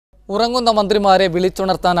ഉറങ്ങുന്ന മന്ത്രിമാരെ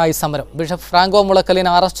വിളിച്ചുണർത്താനായി സമരം. ബിഷപ്പ് ഫ്രാങ്കോ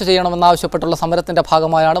മുളക്കലിനെ അറസ്റ്റ് ചെയ്യണമെന്നാവശ്യപ്പെട്ടുള്ള സമരത്തിന്റെ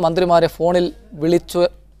ഭാഗമായാണ് മന്ത്രിമാരെ ഫോണിൽ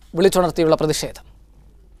വിളിച്ചുണർത്തിയുള്ള പ്രതിഷേധം.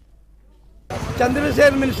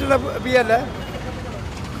 ചന്ദ്രശേഖരൻ മിനിസ്റ്ററുടെ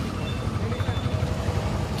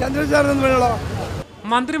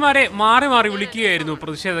മന്ത്രിമാരെ മാറി മാറി വിളിക്കുകയായിരുന്നു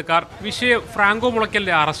പ്രതിഷേധക്കാർ. വിഷയം ഫ്രാങ്കോ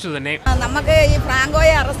മുളക്കലിന്റെ അറസ്റ്റ് തന്നെ. നമുക്ക് ഈ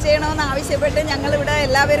ഫ്രാങ്കോയെ അറസ്റ്റ് ചെയ്യണമെന്ന് ആവശ്യപ്പെട്ട് ഞങ്ങളിവിടെ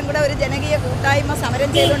എല്ലാവരും കൂടെ ഒരു ജനകീയ കൂട്ടായ്മ സമരം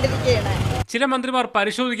ചെയ്തുകൊണ്ടിരിക്കുകയാണ്. ചില മന്ത്രിമാർ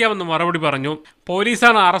പരിശോധിക്കാമെന്ന് മറുപടി പറഞ്ഞു.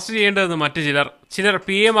 പോലീസാണ് അറസ്റ്റ് ചെയ്യേണ്ടതെന്ന് മറ്റു ചിലർ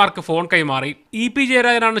പിഎമാർക്ക് ഫോൺ കൈമാറി. EP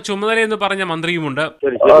ജയരാജനാണ് ചുമതലയെന്ന് പറഞ്ഞ മന്ത്രിയുമുണ്ട്.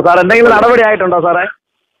 എന്തെങ്കിലും നടപടി ആയിട്ടുണ്ടോ സാറേ?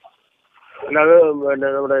 അത്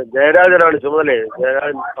നമ്മുടെ ജയരാജനാണ് ചുമതല.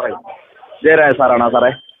 ജയരാജൻ സാറാണോ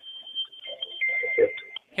സാറേ?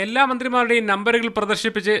 എല്ലാ മന്ത്രിമാരുടെയും നമ്പറുകൾ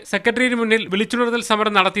പ്രദർശിപ്പിച്ച് സെക്രട്ടറിയേറ്റിന് മുന്നിൽ വിളിച്ചുണർത്തൽ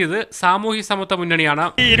സമരം നടത്തിയത് സാമൂഹ്യ സമത്വ മുന്നണിയാണ്.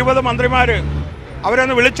 ഈ 20 മന്ത്രിമാര്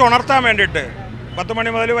അവരൊന്ന് വിളിച്ചുണർത്താൻ വേണ്ടിയിട്ട് 10 മണി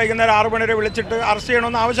മുതൽ വൈകുന്നേരം 6 മണി വരെ വിളിച്ചിട്ട് അറസ്റ്റ്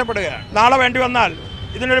ചെയ്യണമെന്ന് ആവശ്യപ്പെടുകയാണ്. നാളെ വേണ്ടി വന്നാൽ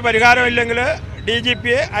ഇതിനൊരു പരിഹാരമില്ലെങ്കിൽ DGP,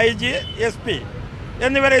 IG, SP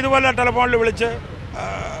എന്നിവരെ ഇതുപോലെ ടെലിഫോണിൽ വിളിച്ച്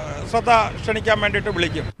ശ്രദ്ധ ക്ഷണിക്കാൻ വേണ്ടിയിട്ട്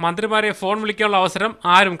വിളിക്കും. മന്ത്രിമാരെ ഫോൺ വിളിക്കാനുള്ള അവസരം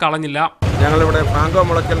ആരും കളഞ്ഞില്ല. ഞങ്ങളിവിടെ ഫ്രാങ്കോ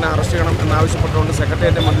മുളക്കലിനെ അറസ്റ്റ് ചെയ്യണം എന്നാവശ്യപ്പെട്ടുകൊണ്ട്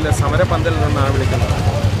സെക്രട്ടേറിയറ്റ് മുന്നിലെ സമരപന്തലിൽ നിന്നാണ് വിളിക്കുന്നത്.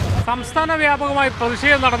 സംസ്ഥാന വ്യാപകമായി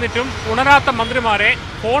പ്രതിഷേധം നടന്നിട്ടും ഉണരാത്ത മന്ത്രിമാരെ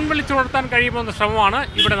ഫോൺ വിളിച്ചുണർത്താൻ കഴിയുമെന്ന ശ്രമമാണ്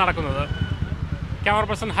ഇവിടെ നടക്കുന്നത്. Camera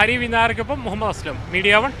person Hari വിനായർക്കൊപ്പം Muhammad Aslam,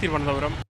 media 1, Thiruvananthapuram.